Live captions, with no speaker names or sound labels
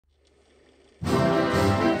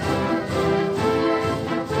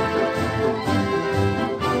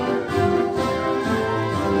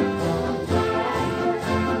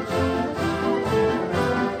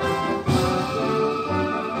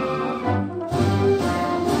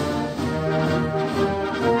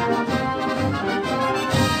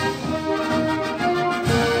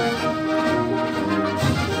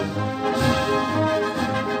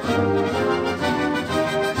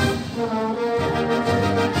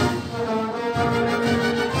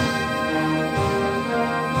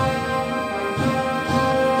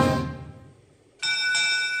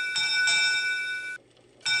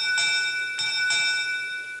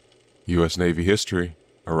U.S. Navy history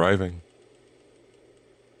arriving.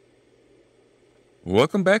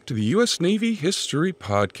 Welcome back to the U.S. Navy History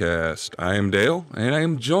Podcast. I am Dale, and I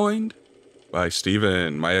am joined by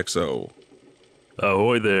Steven, my XO.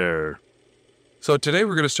 Ahoy there. So today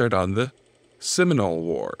we're going to start on the Seminole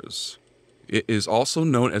Wars. It is also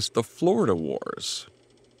known as the Florida Wars.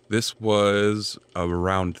 This was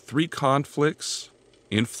around 3 conflicts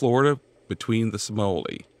in Florida between the Seminole,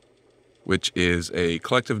 which is a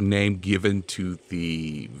collective name given to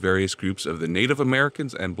the various groups of the Native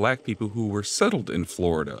Americans and black people who were settled in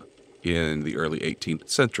Florida in the early 18th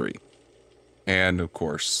century. And, of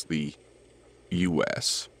course, the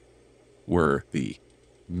U.S. were the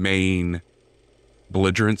main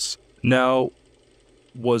belligerents. Now,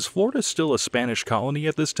 was Florida still a Spanish colony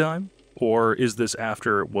at this time? Or is this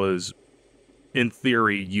after it was, in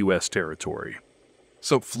theory, U.S. territory?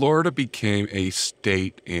 So Florida became a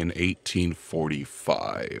state in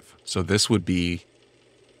 1845. So this would be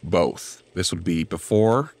both. This would be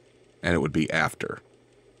before and it would be after.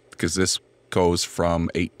 Because this goes from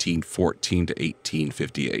 1814 to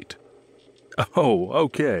 1858. Oh,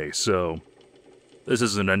 okay, so this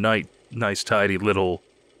isn't a nice tidy little,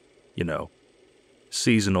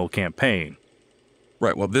 seasonal campaign.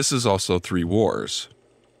 Right, well this is also 3 wars.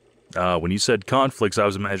 When you said conflicts, I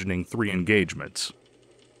was imagining 3 engagements.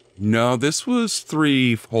 No, this was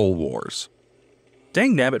 3 whole wars.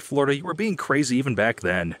 Dang nabbit, Florida, you were being crazy even back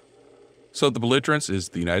then. So the belligerents is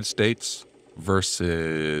the United States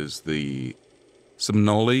versus the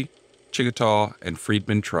Seminole, Chickasaw, and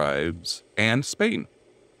Freedmen tribes, and Spain.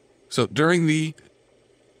 So during the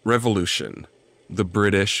Revolution, the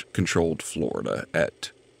British controlled Florida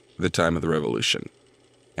at the time of the Revolution,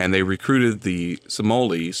 and they recruited the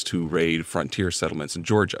Seminoles to raid frontier settlements in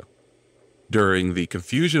Georgia. During the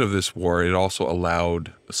confusion of this war, it also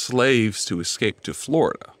allowed slaves to escape to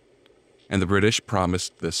Florida, and the British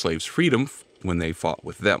promised the slaves freedom when they fought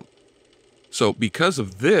with them. So because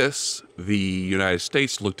of this, the United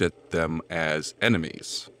States looked at them as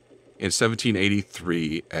enemies. In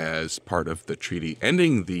 1783, as part of the treaty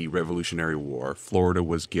ending the Revolutionary War, Florida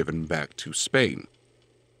was given back to Spain.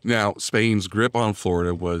 Now, Spain's grip on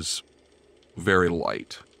Florida was very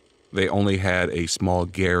light. They only had a small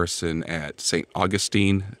garrison at St.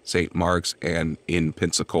 Augustine, St. Mark's, and in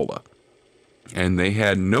Pensacola. And they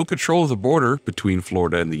had no control of the border between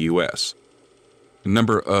Florida and the U.S. A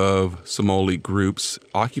number of Seminole groups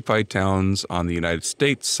occupied towns on the United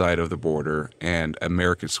States side of the border, and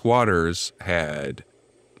American squatters had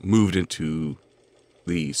moved into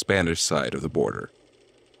the Spanish side of the border.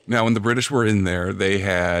 Now, when the British were in there, they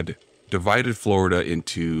had divided Florida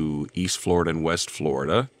into East Florida and West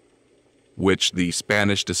Florida, which the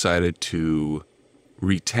Spanish decided to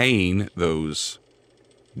retain those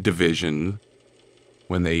divisions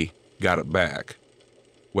when they got it back.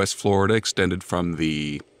 West Florida extended from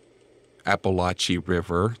the Appalachian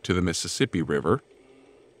River to the Mississippi River.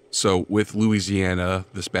 So with Louisiana,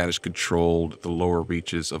 the Spanish controlled the lower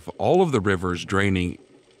reaches of all of the rivers draining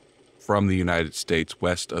from the United States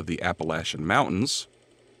west of the Appalachian Mountains,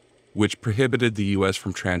 which prohibited the U.S.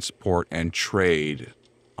 from transport and trade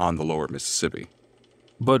on the lower Mississippi.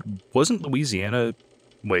 But wasn't Louisiana...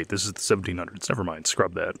 Wait, this is the 1700s. Never mind,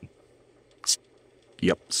 scrub that.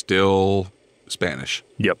 Yep, still Spanish.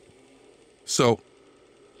 Yep. So,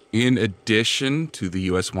 in addition to the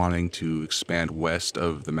U.S. wanting to expand west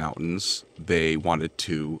of the mountains, they wanted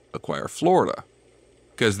to acquire Florida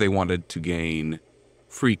because they wanted to gain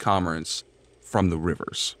free commerce from the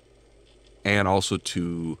rivers and also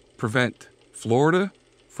to prevent Florida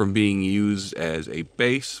from being used as a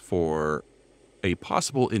base for a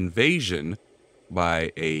possible invasion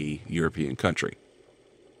by a European country.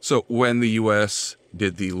 So when the U.S.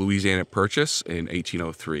 did the Louisiana Purchase in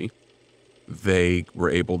 1803, they were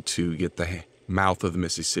able to get the mouth of the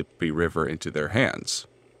Mississippi River into their hands.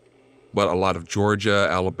 But a lot of Georgia,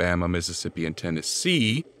 Alabama, Mississippi, and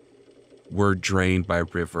Tennessee were drained by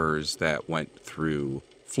rivers that went through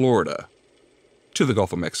Florida to the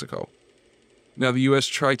Gulf of Mexico. Now, the U.S.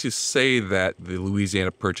 tried to say that the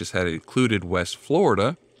Louisiana Purchase had included West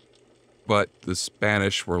Florida, but the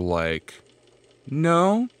Spanish were like,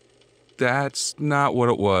 no, that's not what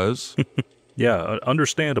it was. Yeah,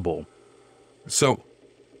 understandable. So,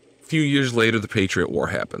 a few years later, the Patriot War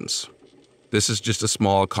happens. This is just a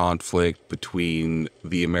small conflict between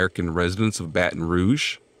the American residents of Baton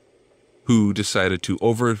Rouge, who decided to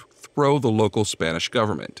overthrow the local Spanish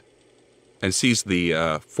government and seize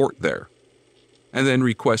the fort there, and then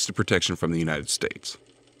requested protection from the United States.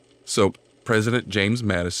 So President James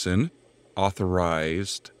Madison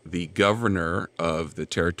authorized the governor of the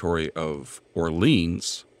territory of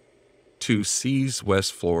Orleans to seize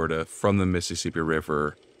West Florida from the Mississippi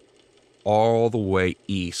River all the way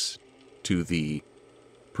east to the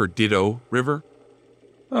Perdido River.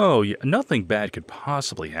 Oh, yeah, nothing bad could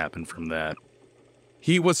possibly happen from that.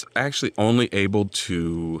 He was actually only able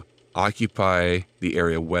to occupy the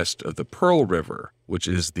area west of the Pearl River, which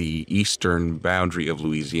is the eastern boundary of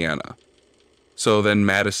Louisiana. So then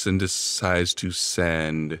Madison decides to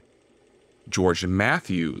send George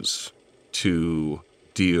Matthews to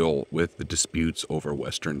deal with the disputes over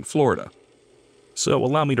western Florida. So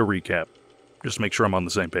allow me to recap, just to make sure I'm on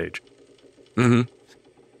the same page. Mm-hmm.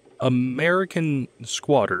 American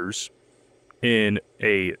squatters in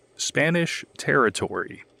a Spanish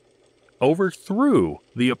territory overthrew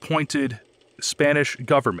the appointed Spanish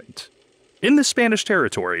government in the Spanish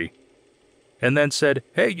territory and then said,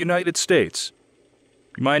 "Hey, United States,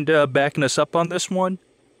 you mind backing us up on this one?"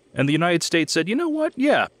 And the United States said, "You know what?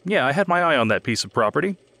 Yeah, I had my eye on that piece of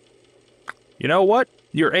property. You know what?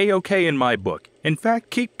 You're A-okay in my book. In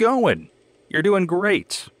fact, keep going. You're doing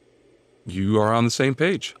great." You are on the same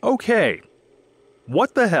page. Okay.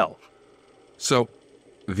 What the hell? So,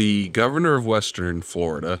 the governor of Western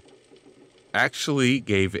Florida actually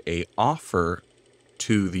gave an offer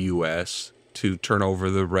to the U.S. to turn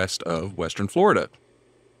over the rest of Western Florida.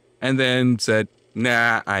 And then said,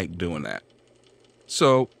 "Nah, I ain't doing that."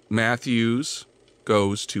 So, Matthews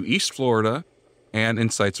goes to East Florida and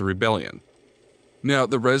incites a rebellion. Now,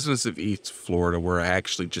 the residents of East Florida were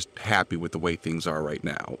actually just happy with the way things are right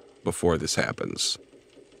now before this happens.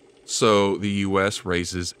 So the U.S.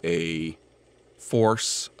 raises a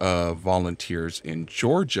force of volunteers in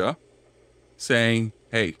Georgia saying,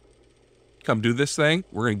 "Hey, come do this thing.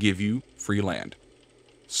 We're going to give you free land."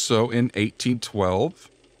 So in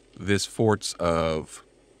 1812, this force of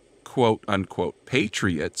quote-unquote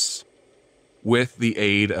patriots, with the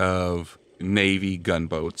aid of Navy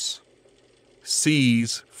gunboats,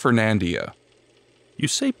 seize Fernandina. You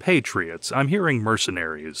say patriots. I'm hearing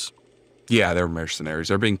mercenaries. Yeah, they're mercenaries.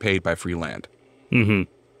 They're being paid by free land. Mm-hmm.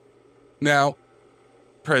 Now,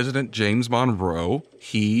 President James Monroe,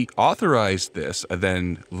 he authorized this, and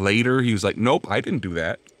then later he was like, "Nope, I didn't do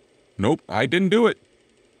that. Nope, I didn't do it."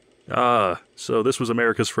 So this was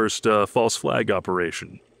America's first false flag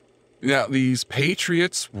operation. Now, these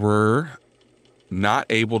patriots were not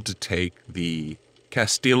able to take the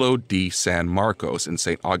Castillo de San Marcos in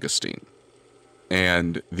St. Augustine.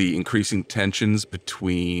 And the increasing tensions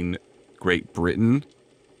between Great Britain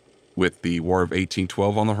with the War of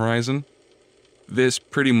 1812 on the horizon, this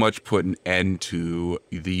pretty much put an end to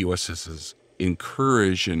the U.S.'s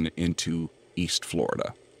incursion into East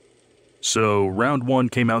Florida. So round one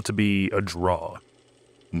came out to be a draw.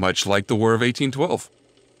 Much like the War of 1812.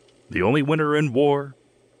 The only winner in war?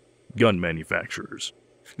 Gun manufacturers.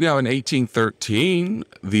 Now, in 1813,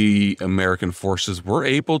 the American forces were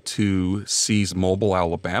able to seize Mobile,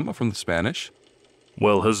 Alabama from the Spanish.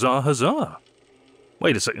 Well, huzzah, huzzah.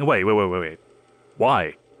 Wait a second. Wait.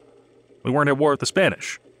 Why? We weren't at war with the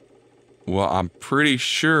Spanish. Well, I'm pretty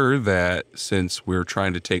sure that since we're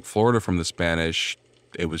trying to take Florida from the Spanish,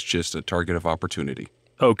 it was just a target of opportunity.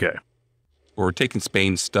 Okay. We're taking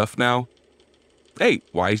Spain's stuff now. Hey,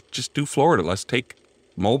 why just do Florida? Let's take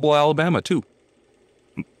Mobile, Alabama, too.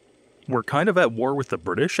 We're kind of at war with the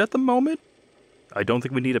British at the moment. I don't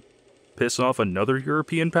think we need to piss off another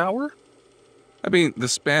European power. I mean, the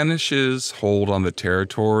Spanish's hold on the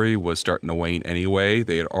territory was starting to wane anyway.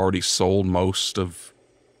 They had already sold most of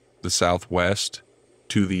the Southwest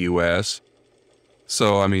to the U.S.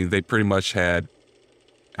 So, I mean, they pretty much had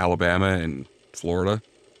Alabama and Florida.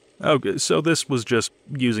 Okay, so this was just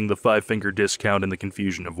using the five-finger discount in the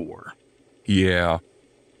confusion of war. Yeah.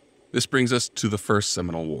 This brings us to the First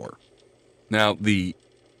Seminole War. Now, the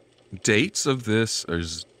dates of this are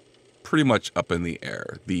pretty much up in the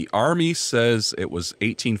air. The Army says it was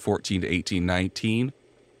 1814 to 1819,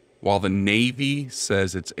 while the Navy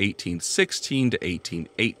says it's 1816 to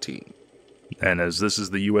 1818. And as this is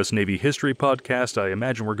the U.S. Navy History podcast, I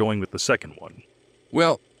imagine we're going with the second one.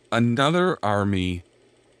 Well, another Army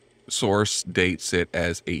source dates it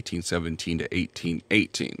as 1817 to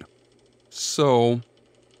 1818. So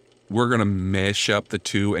we're going to mesh up the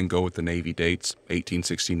two and go with the Navy dates,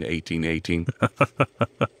 1816 to 1818.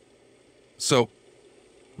 So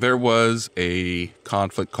there was a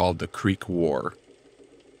conflict called the Creek War.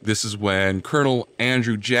 This is when Colonel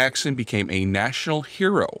Andrew Jackson became a national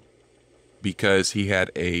hero because he had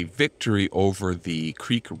a victory over the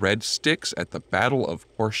Creek Red Sticks at the Battle of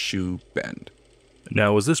Horseshoe Bend.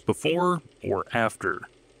 Now, was this before or after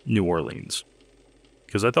New Orleans?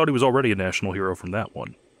 Because I thought he was already a national hero from that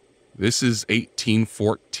one. This is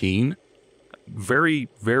 1814. Very,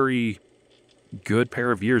 very good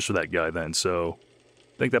pair of years for that guy then, so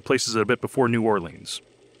I think that places it a bit before New Orleans.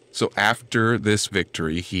 So after this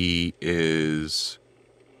victory, he is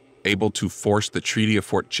able to force the Treaty of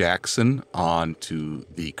Fort Jackson onto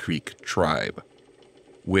the Creek tribe,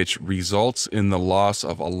 which results in the loss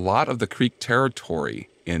of a lot of the Creek territory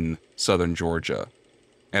in southern Georgia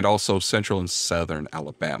and also central and southern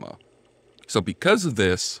Alabama. So because of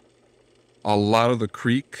this, a lot of the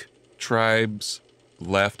Creek tribes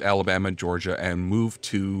left Alabama and Georgia and moved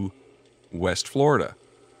to West Florida,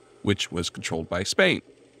 which was controlled by Spain,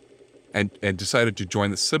 and decided to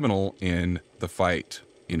join the Seminole in the fight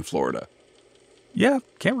in Florida. Yeah,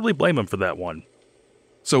 can't really blame him for that one.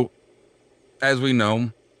 So, as we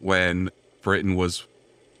know, when Britain was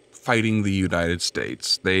fighting the United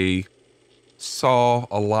States, they saw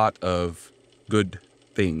a lot of good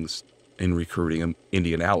things in recruiting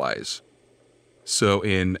Indian allies. So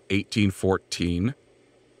in 1814,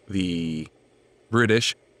 the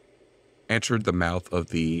British entered the mouth of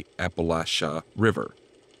the Appalachia River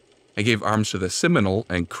and gave arms to the Seminole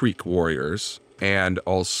and Creek warriors and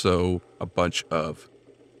also a bunch of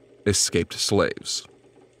escaped slaves.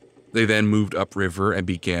 They then moved upriver and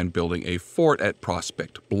began building a fort at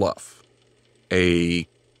Prospect Bluff. A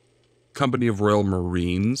company of Royal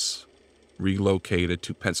Marines relocated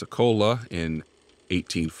to Pensacola in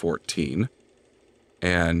 1814,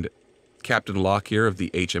 and Captain Lockyer of the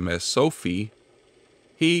HMS Sophie,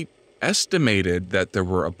 he estimated that there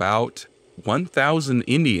were about 1,000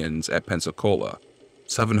 Indians at Pensacola.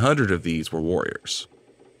 700 of these were warriors.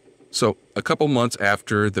 So a couple months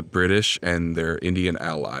after the British and their Indian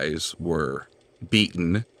allies were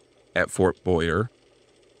beaten at Fort Boyer,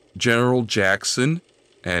 General Jackson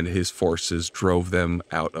and his forces drove them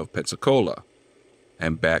out of Pensacola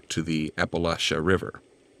and back to the Appalachia River.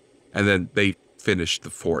 And then they finished the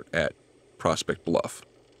fort at Prospect Bluff.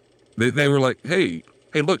 They were like, hey,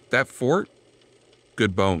 look, that fort,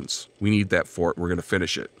 good bones. We need that fort. We're going to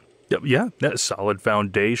finish it. Yeah, that's a solid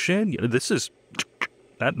foundation. This is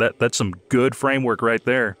that's some good framework right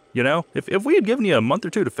there. If we had given you a month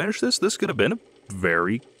or two to finish this could have been a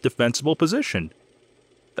very defensible position.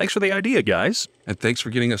 Thanks for the idea, guys. And thanks for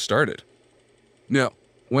getting us started. Now,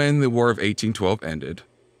 when the War of 1812 ended,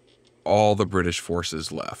 all the British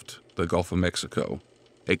forces left the Gulf of Mexico,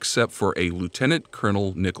 except for a Lieutenant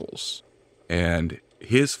Colonel Nichols and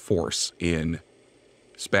his force in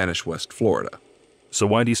Spanish West Florida. So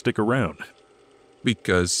why do you stick around?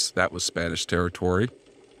 Because that was Spanish territory,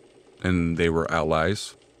 and they were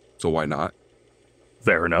allies, so why not?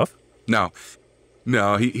 Fair enough. No,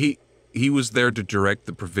 he was there to direct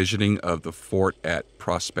the provisioning of the fort at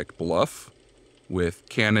Prospect Bluff with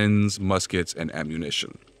cannons, muskets, and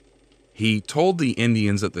ammunition. He told the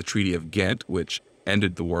Indians that the Treaty of Ghent, which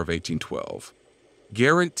ended the War of 1812,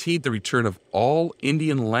 guaranteed the return of all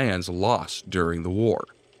Indian lands lost during the war,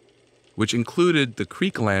 which included the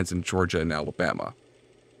Creek lands in Georgia and Alabama.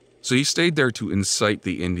 So he stayed there to incite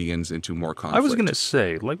the Indians into more conflict. I was going to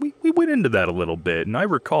say, we went into that a little bit, and I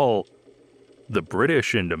recall the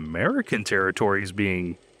British and American territories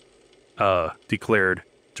being declared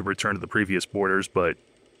to return to the previous borders, but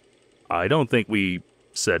I don't think we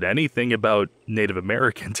said anything about Native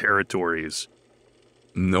American territories.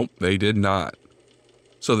 Nope, they did not.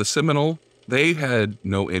 So the Seminole, they had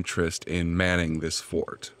no interest in manning this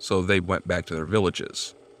fort, so they went back to their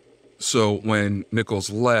villages. So when Nichols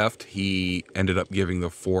left, he ended up giving the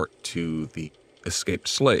fort to the escaped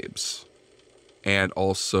slaves, and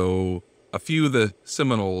also a few of the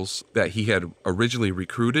Seminoles that he had originally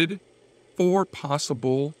recruited for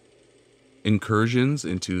possible incursions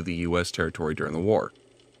into the U.S. territory during the war.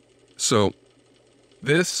 So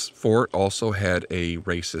this fort also had a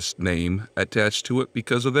racist name attached to it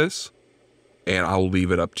because of this, and I'll leave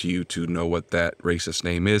it up to you to know what that racist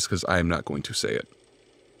name is because I'm not going to say it.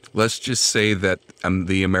 Let's just say that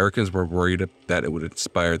the Americans were worried that it would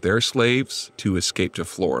inspire their slaves to escape to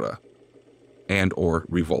Florida and or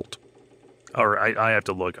revolt. All right, I have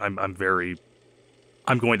to look. I'm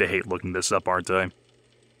going to hate looking this up, aren't I?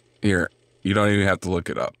 Here, you don't even have to look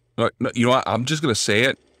it up. No, you know what? I'm just going to say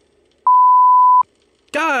it.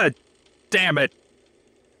 God damn it.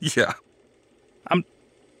 Yeah.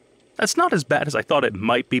 That's not as bad as I thought it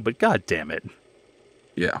might be, but god damn it.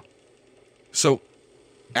 Yeah. So,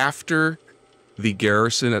 after the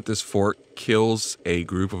garrison at this fort kills a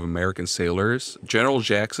group of American sailors, General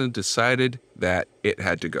Jackson decided that it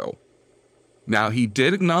had to go. Now, he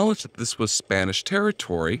did acknowledge that this was Spanish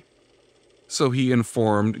territory, so he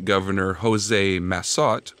informed Governor Jose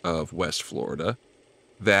Massot of West Florida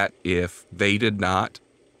that if they did not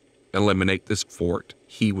eliminate this fort,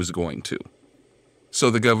 he was going to. So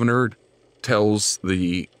the governor tells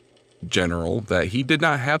the general that he did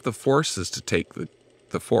not have the forces to take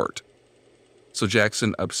the fort. So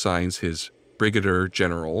Jackson assigns his Brigadier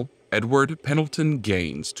General Edward Pendleton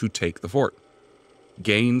Gaines to take the fort.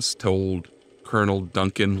 Gaines told Colonel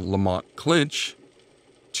Duncan Lamont Clinch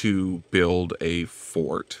to build a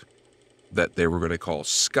fort that they were going to call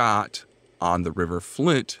Scott on the River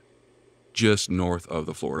Flint, just north of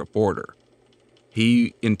the Florida border.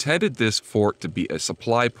 He intended this fort to be a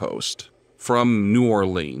supply post from New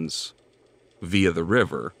Orleans via the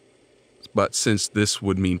river, but since this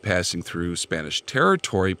would mean passing through Spanish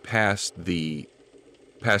territory past the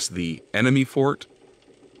enemy fort,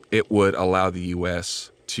 it would allow the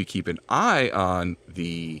U.S. to keep an eye on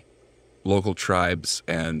the local tribes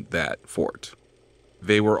and that fort.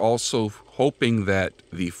 They were also hoping that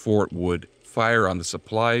the fort would fire on the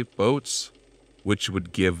supply boats, which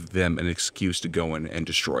would give them an excuse to go in and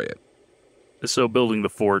destroy it. So building the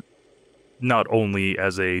fort not only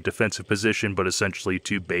as a defensive position, but essentially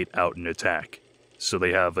to bait out an attack. So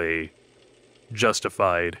they have a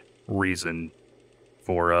justified reason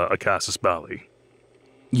for a casus belli.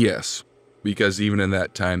 Yes, because even in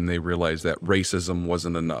that time, they realized that racism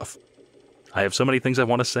wasn't enough. I have so many things I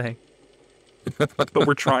want to say, but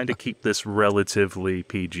we're trying to keep this relatively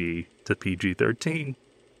PG to PG-13.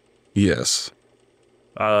 Yes.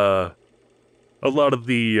 A lot of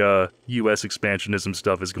the U.S. expansionism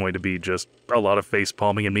stuff is going to be just a lot of face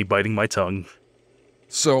palming and me biting my tongue.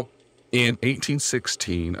 So, in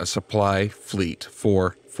 1816, a supply fleet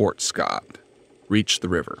for Fort Scott reached the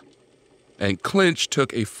river, and Clinch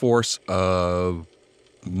took a force of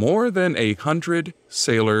more than 100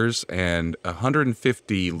 sailors and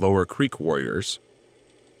 150 Lower Creek warriors,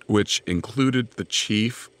 which included the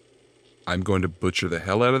chief. I'm going to butcher the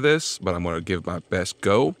hell out of this, but I'm going to give my best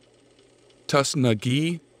go.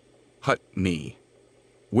 Tusnagee Hutney,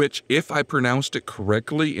 which, if I pronounced it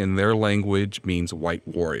correctly in their language, means white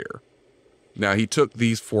warrior. Now, he took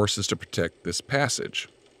these forces to protect this passage.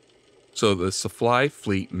 So the supply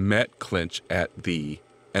fleet met Clinch at the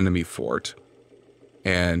enemy fort,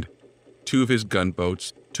 and 2 of his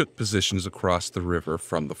gunboats took positions across the river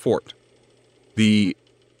from the fort. The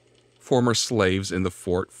former slaves in the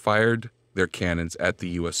fort fired their cannons at the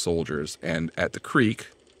U.S. soldiers and at the creek,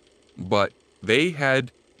 but they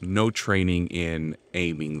had no training in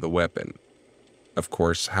aiming the weapon. Of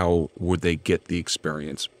course, how would they get the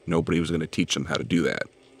experience? Nobody was going to teach them how to do that.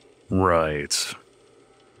 Right.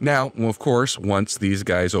 Now, of course, once these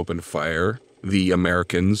guys opened fire, the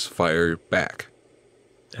Americans fired back.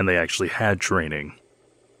 And they actually had training.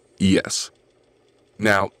 Yes.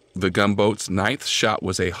 Now, the gunboat's 9th shot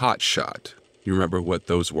was a hot shot. You remember what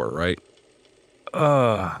those were, right?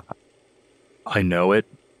 I know it.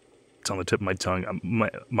 It's on the tip of my tongue.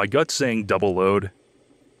 My gut's saying double load,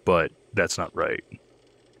 but that's not right.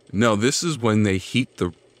 No, this is when they heat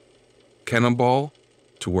the cannonball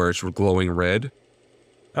to where it's glowing red.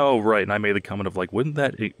 Oh, right. And I made the comment of like, wouldn't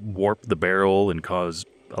that warp the barrel and cause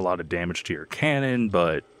a lot of damage to your cannon?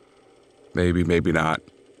 But maybe, maybe not.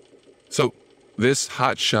 So this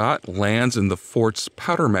hot shot lands in the fort's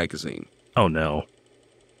powder magazine. Oh, no.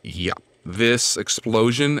 Yeah. This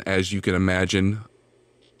explosion, as you can imagine,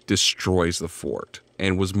 destroys the fort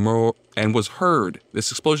and was heard.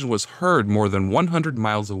 This explosion was heard more than 100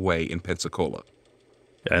 miles away in Pensacola.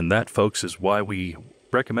 And that, folks, is why we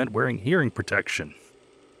recommend wearing hearing protection.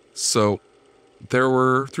 So there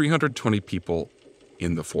were 320 people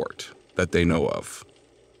in the fort that they know of,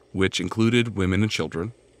 which included women and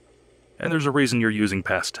children. And there's a reason you're using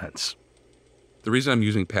past tense. The reason I'm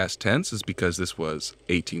using past tense is because this was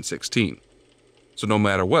 1816. So no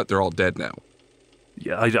matter what, they're all dead now.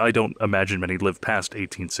 Yeah, I don't imagine many live past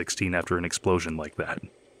 1816 after an explosion like that.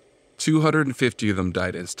 250 of them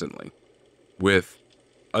died instantly, with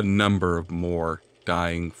a number of more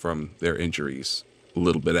dying from their injuries a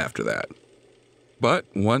little bit after that. But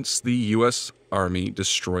once the U.S. Army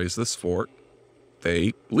destroys this fort,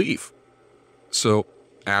 they leave. So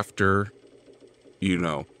after,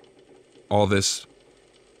 all this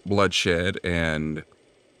bloodshed and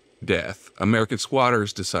death, American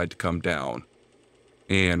squatters decide to come down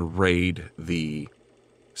and raid the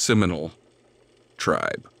Seminole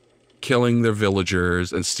tribe, killing their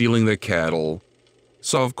villagers and stealing their cattle.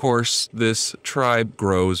 So, of course, this tribe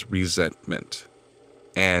grows resentment,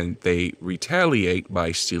 and they retaliate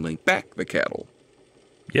by stealing back the cattle.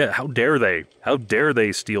 Yeah, how dare they? How dare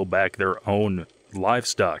they steal back their own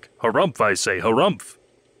livestock? Harumph, I say, harumph!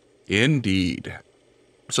 Indeed.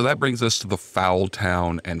 So that brings us to the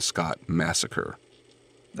Foultown and Scott massacre.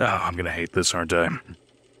 Oh, I'm gonna hate this, aren't I?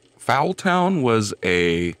 Foultown was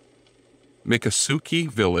a Miccosukee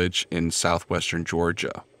Village in southwestern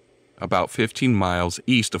Georgia, about 15 miles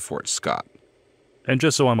east of Fort Scott. And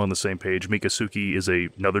just so I'm on the same page, Miccosukee is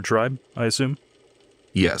another tribe, I assume?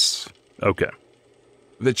 Yes. Okay.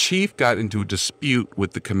 The chief got into a dispute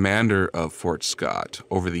with the commander of Fort Scott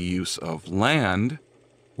over the use of land,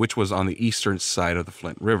 which was on the eastern side of the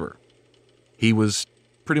Flint River. He was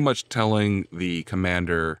pretty much telling the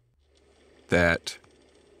commander that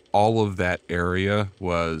all of that area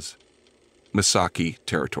was Misaki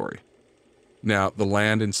territory. Now, the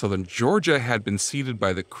land in southern Georgia had been ceded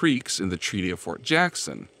by the Creeks in the Treaty of Fort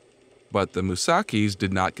Jackson, but the Musakis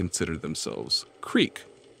did not consider themselves Creek,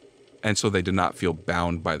 and so they did not feel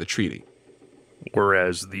bound by the treaty.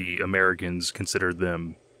 Whereas the Americans considered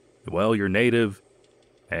them, well, you're native,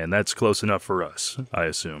 and that's close enough for us, I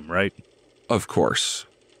assume, right? Of course.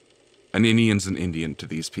 An Indian's an Indian to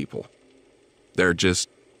these people.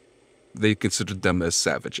 They considered them as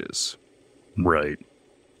savages. Right.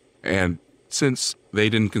 And since they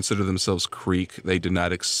didn't consider themselves Creek, they did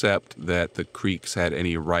not accept that the Creeks had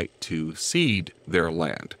any right to cede their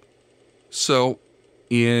land. So,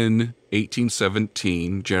 in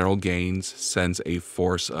 1817, General Gaines sends a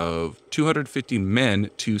force of 250 men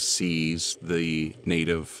to seize the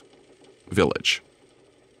native village,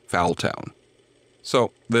 Foultown.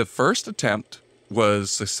 So, the first attempt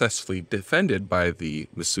was successfully defended by the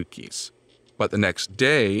Misukis, but the next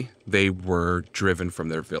day they were driven from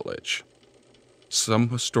their village. Some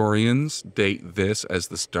historians date this as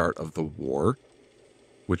the start of the war,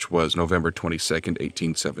 which was November 22nd,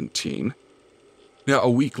 1817. Now, a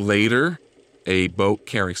week later, a boat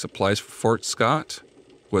carrying supplies for Fort Scott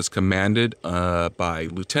was commanded by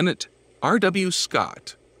Lieutenant R.W.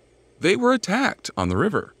 Scott. They were attacked on the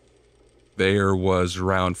river. There was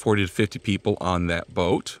around 40 to 50 people on that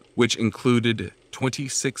boat, which included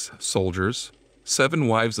 26 soldiers, 7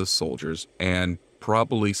 wives of soldiers, and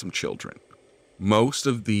probably some children. Most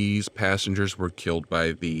of these passengers were killed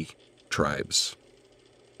by the tribes,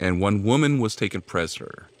 and 1 woman was taken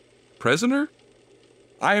prisoner. Prisoner?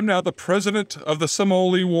 I am now the president of the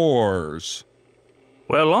Seminole Wars.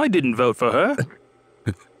 Well, I didn't vote for her.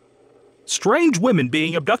 Strange women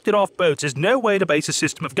being abducted off boats is no way to base a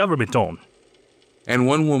system of government on. And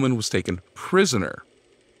 1 woman was taken prisoner.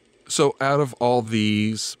 So out of all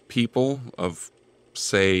these people of,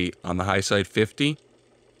 say, on the high side 50,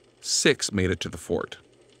 6 made it to the fort.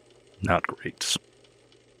 Not great.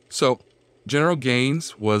 So General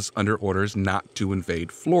Gaines was under orders not to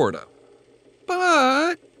invade Florida.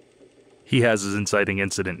 But He has his inciting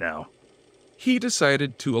incident now. he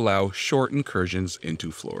decided to allow short incursions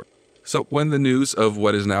into Florida. So when the news of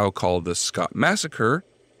what is now called the Scott Massacre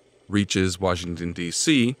reaches Washington,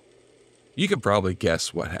 D.C., you can probably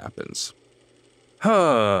guess what happens.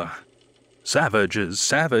 Savages,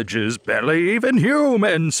 savages, barely even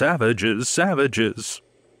human savages, savages.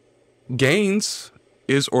 Gaines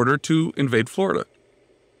is ordered to invade Florida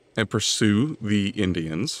and pursue the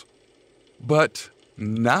Indians, but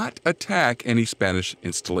not attack any Spanish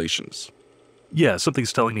installations. Yeah,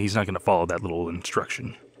 something's telling me he's not going to follow that little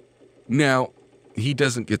instruction. Now, he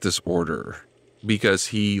doesn't get this order because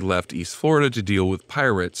he left East Florida to deal with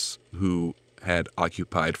pirates who had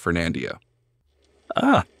occupied Fernandina.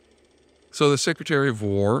 Ah, So the Secretary of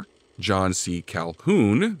War, John C.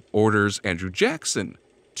 Calhoun, orders Andrew Jackson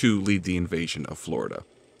to lead the invasion of Florida.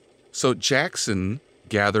 So Jackson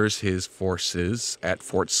gathers his forces at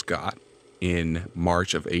Fort Scott in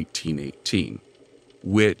March of 1818,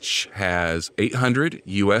 which has 800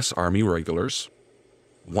 U.S. Army regulars,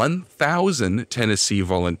 1,000 Tennessee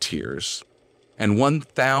volunteers, and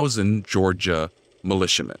 1,000 Georgia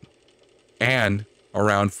militiamen, and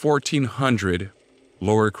around 1,400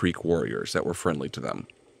 Lower Creek warriors that were friendly to them.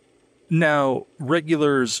 now,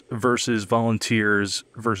 regulars versus volunteers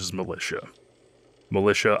versus militia.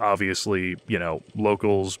 Militia, obviously,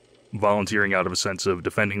 locals volunteering out of a sense of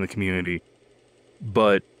defending the community.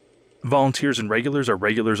 But volunteers and regulars, are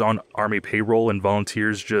regulars on Army payroll and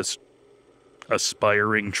volunteers just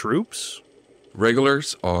aspiring troops?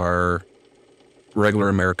 Regulars are regular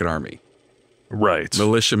American Army. Right.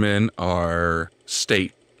 Militiamen are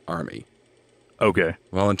state army. Okay.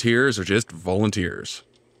 Volunteers are just volunteers.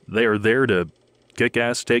 They are there to kick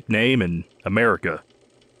ass, take name, and America.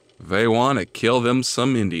 They want to kill them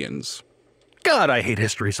some Indians. God, I hate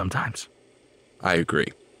history sometimes. I agree.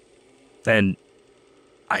 And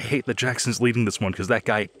I hate that Jackson's leading this one because that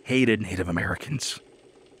guy hated Native Americans.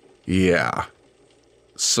 Yeah.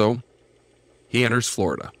 So, he enters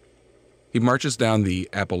Florida. He marches down the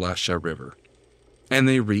Appalachia River, and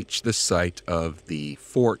they reach the site of the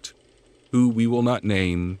fort, who we will not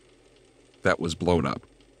name, that was blown up.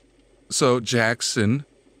 So Jackson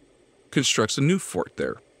constructs a new fort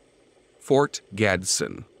there, Fort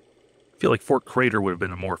Gadsden. I feel like Fort Crater would have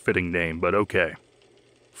been a more fitting name, but okay.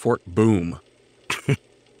 Fort Boom.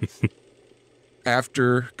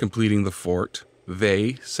 After completing the fort,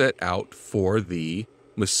 they set out for the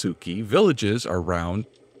Masuki villages around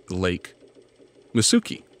Lake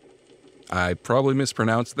Masuki. I probably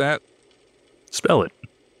mispronounced that. Spell it.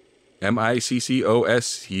 Miccoskee.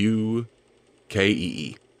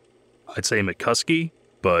 I'd say McCuskey,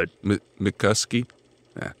 but McCuskey?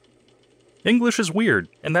 English is weird,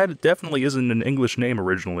 and that definitely isn't an English name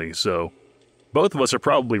originally, so both of us are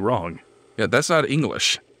probably wrong. Yeah, that's not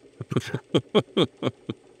English.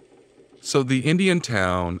 So the Indian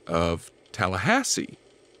town of Tallahassee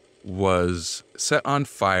was set on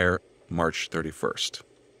fire March 31st,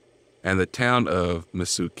 and the town of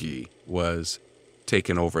Masuki was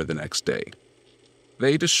taken over the next day.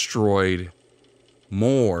 They destroyed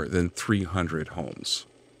more than 300 homes.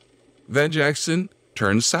 Then Jackson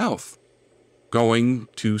turned south, going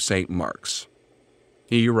to St. Mark's.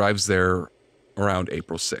 He arrives there around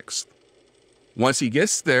April 6th. Once he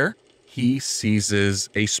gets there, he seizes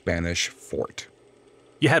a Spanish fort.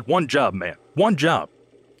 You had one job, man. One job.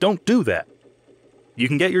 Don't do that. You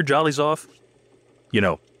can get your jollies off,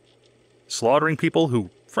 slaughtering people who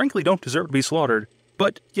frankly don't deserve to be slaughtered,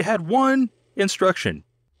 but you had one instruction.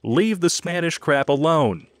 Leave the Spanish crap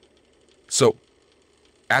alone. So,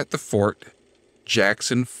 at the fort,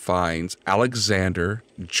 Jackson finds Alexander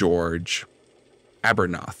George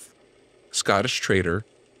Abernoth, Scottish trader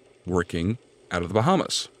working out of the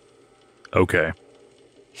Bahamas. Okay.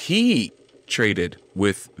 He traded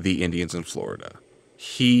with the Indians in Florida.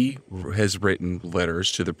 He has written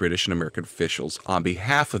letters to the British and American officials on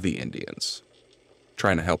behalf of the Indians,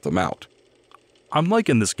 trying to help them out. I'm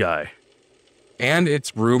liking this guy. And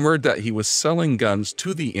it's rumored that he was selling guns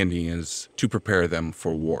to the Indians to prepare them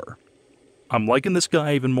for war. I'm liking this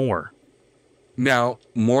guy even more. Now,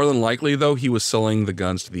 more than likely, though, he was selling the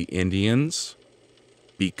guns to the Indians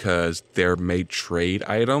because their main trade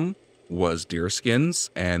item was deer skins,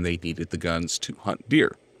 and they needed the guns to hunt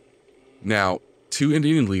deer. Now, two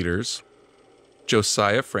Indian leaders,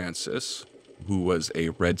 Josiah Francis, who was a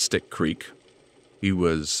Red Stick Creek, he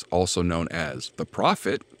was also known as the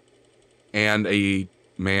Prophet, and a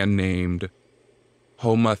man named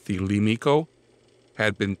Homathilimiko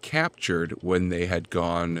had been captured when they had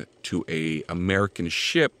gone to an American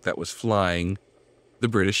ship that was flying the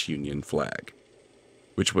British Union flag,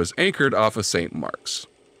 which was anchored off of St. Mark's.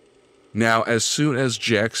 Now, as soon as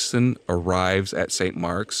Jackson arrives at St.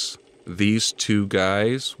 Mark's, these two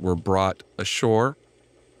guys were brought ashore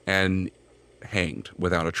and hanged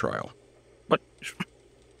without a trial. But,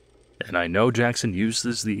 and I know Jackson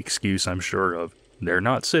uses the excuse, I'm sure, of they're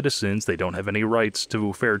not citizens, they don't have any rights to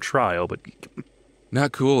a fair trial, but...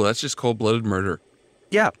 Not cool, that's just cold-blooded murder.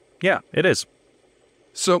 Yeah, it is.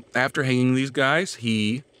 So, after hanging these guys,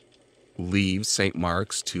 he leaves St.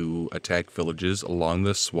 Mark's to attack villages along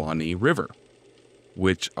the Swanee River,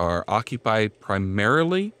 which are occupied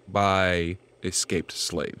primarily by escaped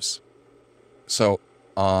slaves. So,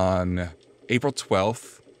 on April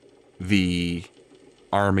 12th, the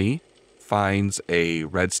army finds a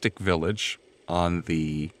Red Stick village on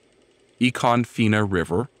the Econfina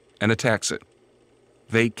River and attacks it.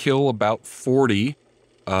 They kill about 40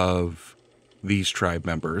 of these tribe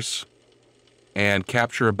members and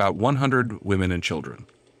capture about 100 women and children.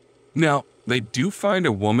 Now, they do find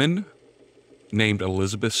a woman named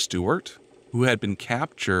Elizabeth Stewart who had been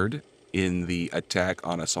captured in the attack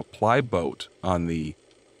on a supply boat on the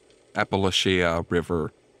Appalachia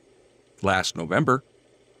River last November.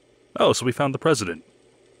 Oh, so we found the president.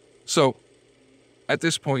 So, at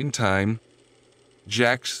this point in time,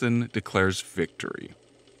 Jackson declares victory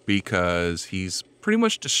because he's pretty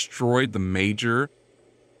much destroyed the major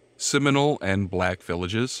Seminole and Black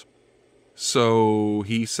villages. So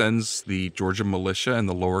he sends the Georgia militia and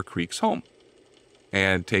the Lower Creeks home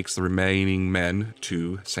and takes the remaining men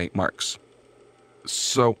to St. Mark's.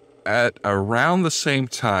 So at around the same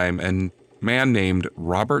time, a man named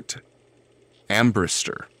Robert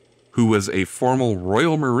Ambrister, who was a former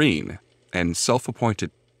Royal Marine and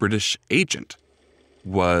self-appointed British agent,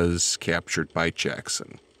 was captured by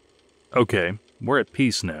Jackson. Okay, we're at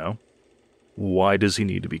peace now. Why does he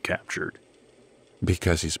need to be captured?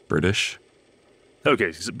 Because he's British.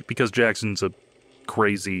 Okay, because Jackson's a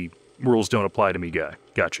crazy rules don't apply to me guy.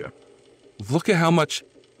 Gotcha. Look at how much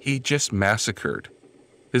he just massacred.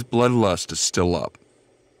 His bloodlust is still up.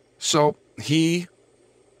 So he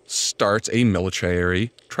starts a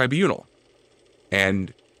military tribunal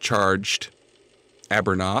and charged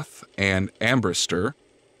Abernoth and Ambrister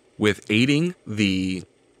with aiding the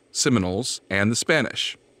Seminoles and the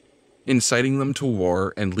Spanish, inciting them to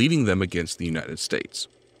war and leading them against the United States.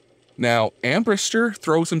 Now, Ambrister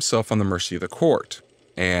throws himself on the mercy of the court,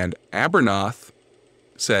 and Abernath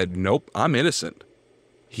said, "Nope, I'm innocent."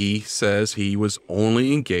 He says he was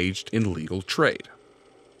only engaged in legal trade.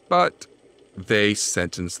 But they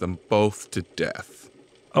sentenced them both to death.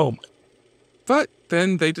 Oh, But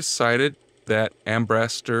then they decided that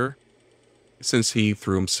Ambrister, since he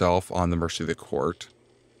threw himself on the mercy of the court,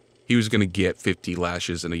 he was going to get 50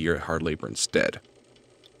 lashes and a year at hard labor instead.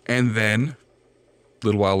 And then, a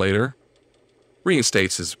little while later,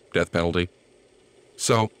 reinstates his death penalty.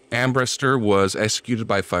 So Ambrister was executed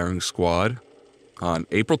by firing squad on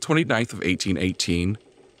April 29th of 1818,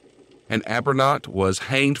 and Abernath was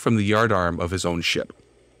hanged from the yardarm of his own ship.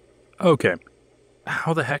 okay.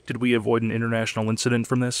 How the heck did we avoid an international incident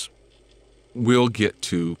from this? We'll get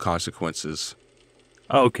to consequences.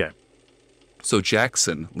 Okay. So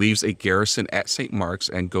Jackson leaves a garrison at St. Mark's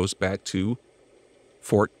and goes back to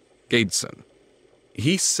Fort Gadsden.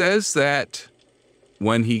 He says that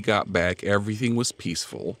when he got back, everything was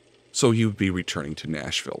peaceful, so he would be returning to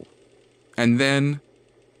Nashville. And then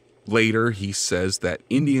later he says that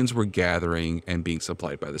Indians were gathering and being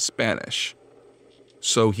supplied by the Spanish.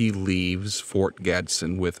 So he leaves Fort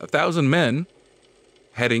Gadsden with 1,000 men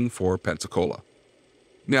heading for Pensacola.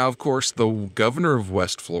 Now, of course, the governor of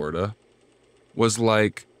West Florida was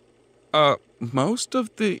like, most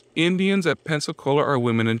of the Indians at Pensacola are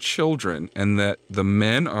women and children, and that the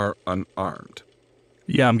men are unarmed.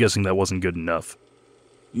 Yeah, I'm guessing that wasn't good enough.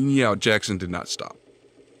 Yeah, Jackson did not stop.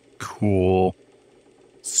 Cool.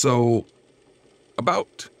 So,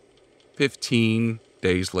 about 15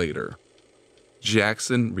 days later,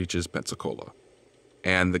 Jackson reaches Pensacola,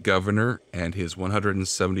 and the governor and his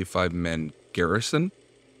 175 men garrison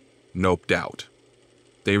noped out.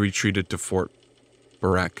 They retreated to Fort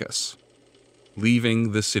Baracus,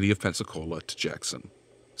 leaving the city of Pensacola to Jackson.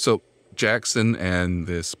 So Jackson and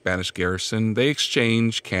the Spanish garrison, they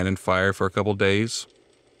exchange cannon fire for a couple days,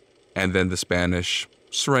 and then the Spanish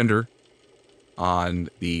surrender on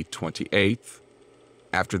the 28th.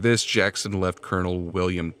 After this, Jackson left Colonel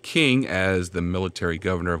William King as the military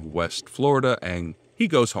governor of West Florida, and he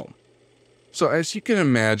goes home. So as you can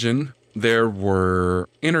imagine, there were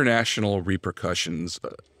international repercussions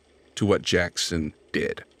to what Jackson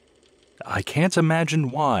did. I can't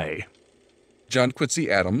imagine why. John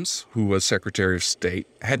Quincy Adams, who was Secretary of State,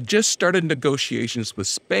 had just started negotiations with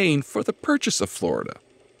Spain for the purchase of Florida.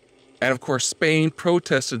 And of course, Spain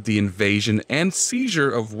protested the invasion and seizure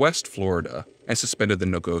of West Florida and suspended the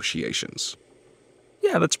negotiations.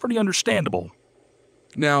 Yeah, that's pretty understandable.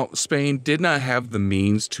 Now, Spain did not have the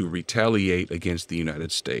means to retaliate against the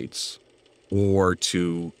United States or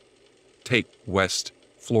to take West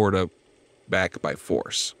Florida back by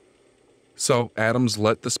force. So Adams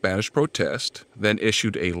let the Spanish protest, then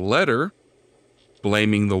issued a letter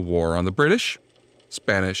blaming the war on the British,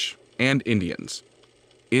 Spanish, and Indians.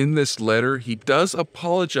 In this letter, he does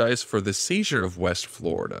apologize for the seizure of West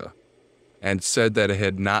Florida and said that it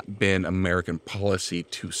had not been American policy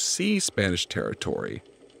to seize Spanish territory,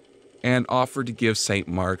 and offered to give St.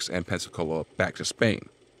 Mark's and Pensacola back to Spain.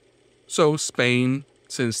 So Spain,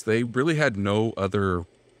 since they really had no other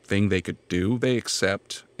thing they could do, they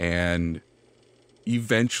accept, and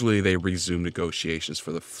eventually they resumed negotiations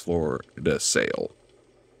for the Florida sale.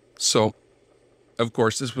 So, of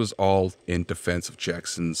course, this was all in defense of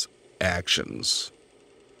Jackson's actions,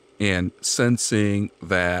 and sensing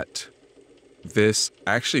that this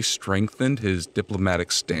actually strengthened his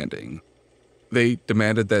diplomatic standing, they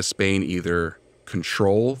demanded that Spain either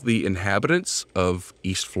control the inhabitants of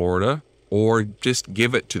East Florida or just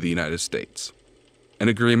give it to the United States. An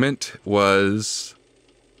agreement was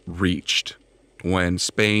reached when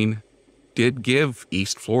Spain did give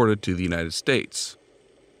East Florida to the United States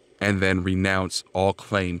and then renounce all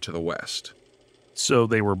claim to the West. So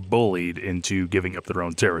they were bullied into giving up their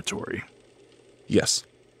own territory. Yes.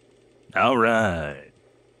 All right.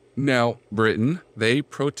 Now, Britain, they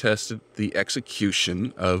protested the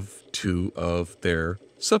execution of 2 of their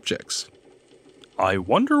subjects. I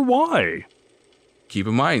wonder why. Keep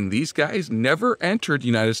in mind, these guys never entered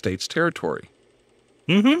United States territory.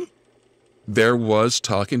 Mm-hmm. There was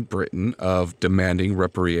talk in Britain of demanding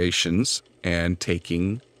reparations and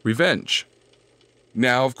taking revenge.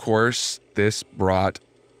 Now, of course, this brought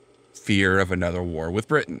fear of another war with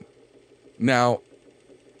Britain. Now,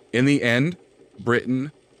 in the end,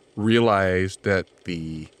 Britain realized that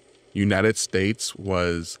the United States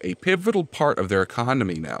was a pivotal part of their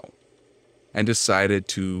economy now and decided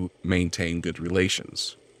to maintain good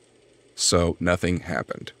relations. So nothing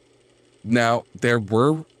happened. Now, there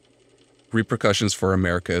were repercussions for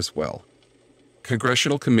America as well.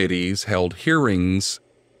 Congressional committees held hearings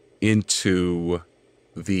into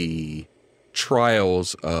the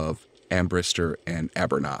trials of Ambrister and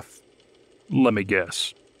Abernath. Let me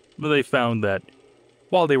guess. They found that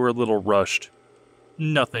while they were a little rushed,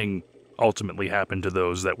 nothing ultimately happened to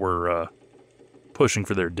those that were pushing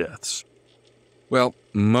for their deaths. Well,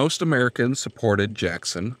 most Americans supported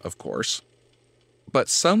Jackson, of course, but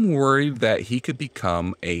some worried that he could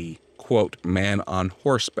become a, quote, man on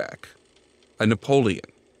horseback, a Napoleon,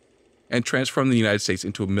 and transform the United States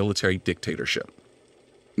into a military dictatorship.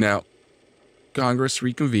 Now, Congress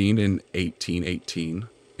reconvened in 1818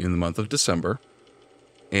 in the month of December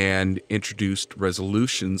and introduced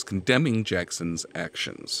resolutions condemning Jackson's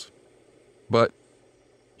actions. But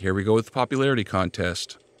here we go with the popularity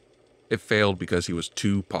contest. It failed because he was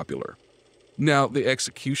too popular. Now, the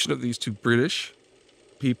execution of these two British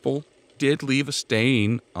people did leave a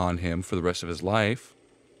stain on him for the rest of his life.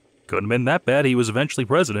 Couldn't have been that bad. He was eventually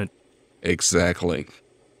president. Exactly.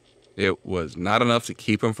 It was not enough to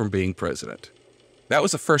keep him from being president. That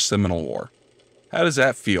was the first Seminole War. How does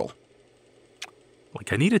that feel?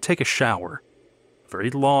 Like, I need to take a shower. Very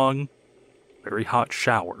long, very hot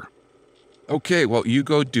shower. Okay, well, you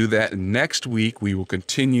go do that. Next week, we will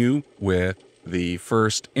continue with the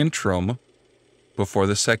first interim before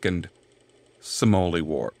the second Seminole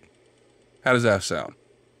War. How does that sound?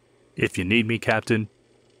 If you need me, Captain,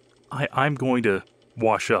 I'm going to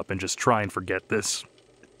wash up and just try and forget this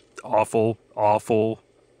awful, awful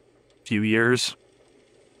few years.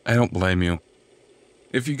 I don't blame you.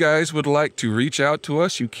 If you guys would like to reach out to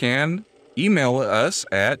us, you can email us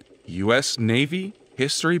at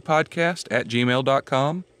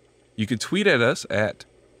usnavyhistorypodcast@gmail.com. You can tweet at us at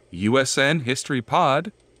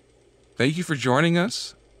usnhistorypod. Thank you for joining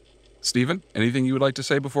us. Stephen, anything you would like to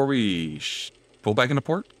say before we pull back into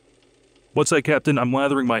port? What's that, Captain? I'm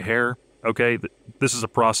lathering my hair. Okay, this is a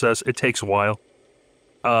process. It takes a while.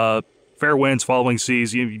 Fair winds, following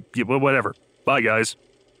seas, whatever. Bye, guys.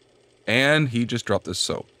 And he just dropped this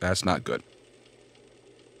soap. That's not good.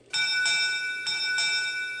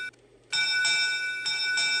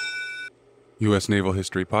 U.S. Naval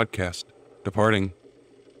History Podcast, departing.